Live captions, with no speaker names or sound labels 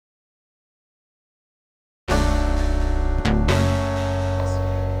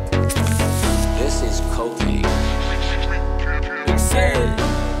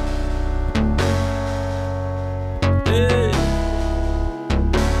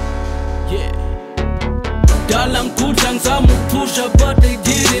Yeah. Dalam kutang sama pusher, but they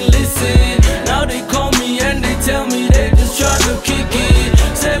didn't listen. Now they call me and they tell me they just tryna kick it.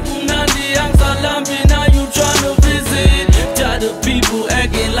 Say Nandi ang salambi, now you tryna visit. Tired of people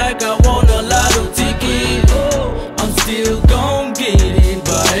acting like I want a lot of tickets. I'm still gon' get it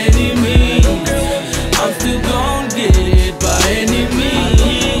by any means. I'm still gon' get it by any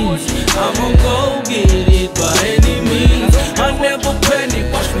means. I'ma go get it by any means. I never panic,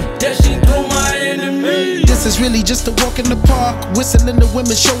 watch me dashing through my enemies. This is really just a walk in the park, whistling the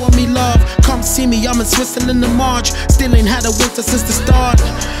women showing me love. Come see me, I'm in Switzerland in March. Still ain't had a winter since the start.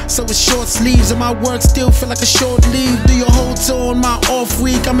 So it's short sleeves and my work still feel like a short leave. Do your whole tour on my off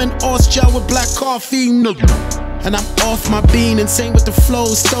week. I'm in Austria with black coffee. And I'm off my bean, insane with the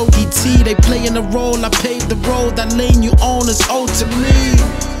flow. Stogie T, they playing the role. I paved the road, that lane you own is owed to me.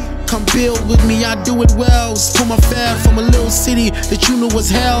 Come build with me, I do it well. Pull my fare from a little city that you knew was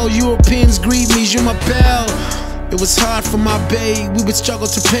hell. Europeans greet me, je m'appelle. It was hard for my babe, we would struggle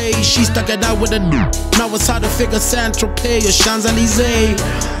to pay. She stuck it out with a now it's hard to figure Saint-Tropez or Champs-Élysées.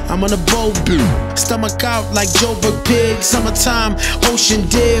 I'm on a boat, stomach out like Joburg pig. Summertime, ocean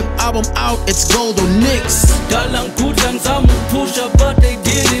dip, album out, it's gold on Knicks. Dalam kutang sama pusher, but they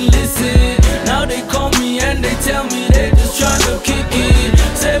didn't listen. Now they call me and they tell me they just tryna kick it.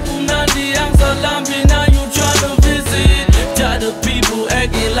 Say Nandi ang salambi, now you tryna visit. Tired of people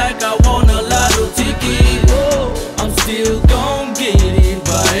acting like I want a lot of tickets. I'm still gon' get it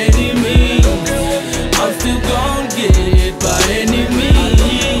by any means. I'm still gon' get it by any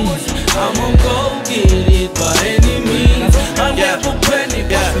means. I'ma go get it by any means. I never panic,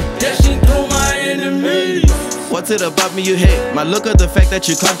 dashing through my enemies. What's it about me you hate? My look at the fact that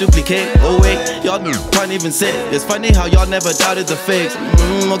you can't duplicate. Oh wait, y'all can't even sit. It's funny how y'all never doubted the fakes.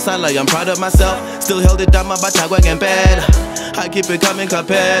 Looks like I'm proud of myself. Still held it down, my batagwang and bad. I keep it coming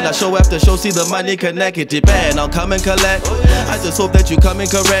compared. I show after show, see the money connect. It depend, I'll come and collect. I just hope that you come in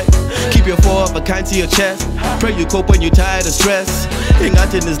correct. Keep your 4 of a kind to your chest. Pray you cope when you're tired of stress.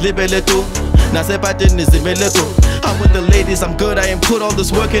 Ingatin is libe letu, nasepatin is imeletu. I'm with the ladies, I'm good, I ain't put all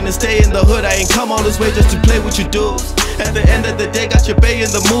this work in and stay in the hood. I ain't come all this way just to play with you dudes. At the end of the day, got your bay in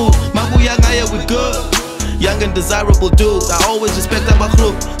the mood. Mabu Yanga, we good. Young and desirable dudes, I always respect my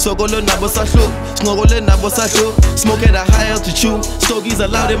crew. So go learn Nabosashu, Snogole Nabosashu. Smoke at a high altitude, Stogie's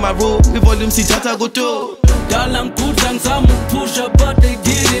allowed in my room. We volume see Tata go too. Dalam kutang sama pusher, but they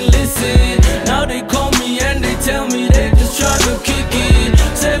didn't listen. Now they call me and they tell me they just tryna kick it.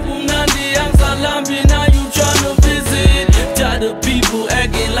 Say Nandi ang salambi, now you tryna visit. Tired of people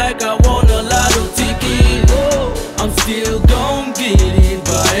acting like I want a lot of tickets. I'm still gon' get it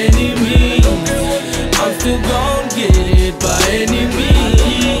by any means. I'm still gon' get it by any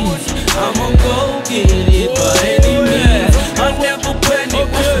means. I'ma go get it by any means. I never panic,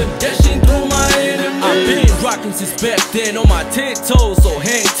 dashing through my enemies. I've been rocking since back then on my 10 toes, so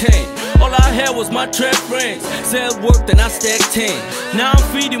hang 10. All I had was my trap friends. Sell work, then I stacked 10. Now I'm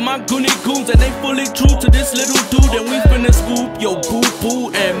feeding my goony goons, and they fully true to this little dude. And we finna scoop your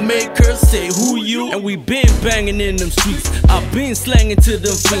boo-boo and make her say who you. And we been banging in them streets, I've been slanging to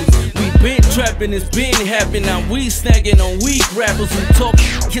them fiends. We been trapping, it's been happening. Now we snagging on weak rappers who talk.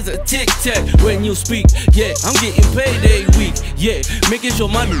 Here's a tic-tac when you speak. Yeah, I'm getting paid every week. Yeah, making sure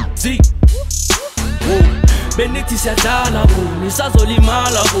my music. Beniti siadala bo,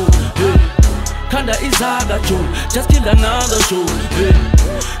 nisazolimala bo. Kanda izaga jo, just kill another show.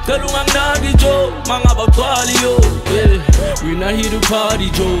 Kalungang nagi jo, mga bagwali yo. We not here to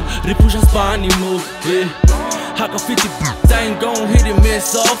party jo, repusha spani mo. Haka 50 I ain't gon' hit and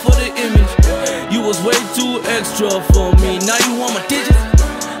miss all for the image. You was way too extra for me, now you want my digits.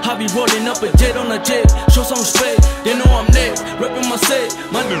 I be rolling up a jet on a jet, show some space, they know I'm next. Reppin' my set,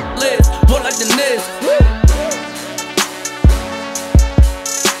 my legs, roll like the Nets.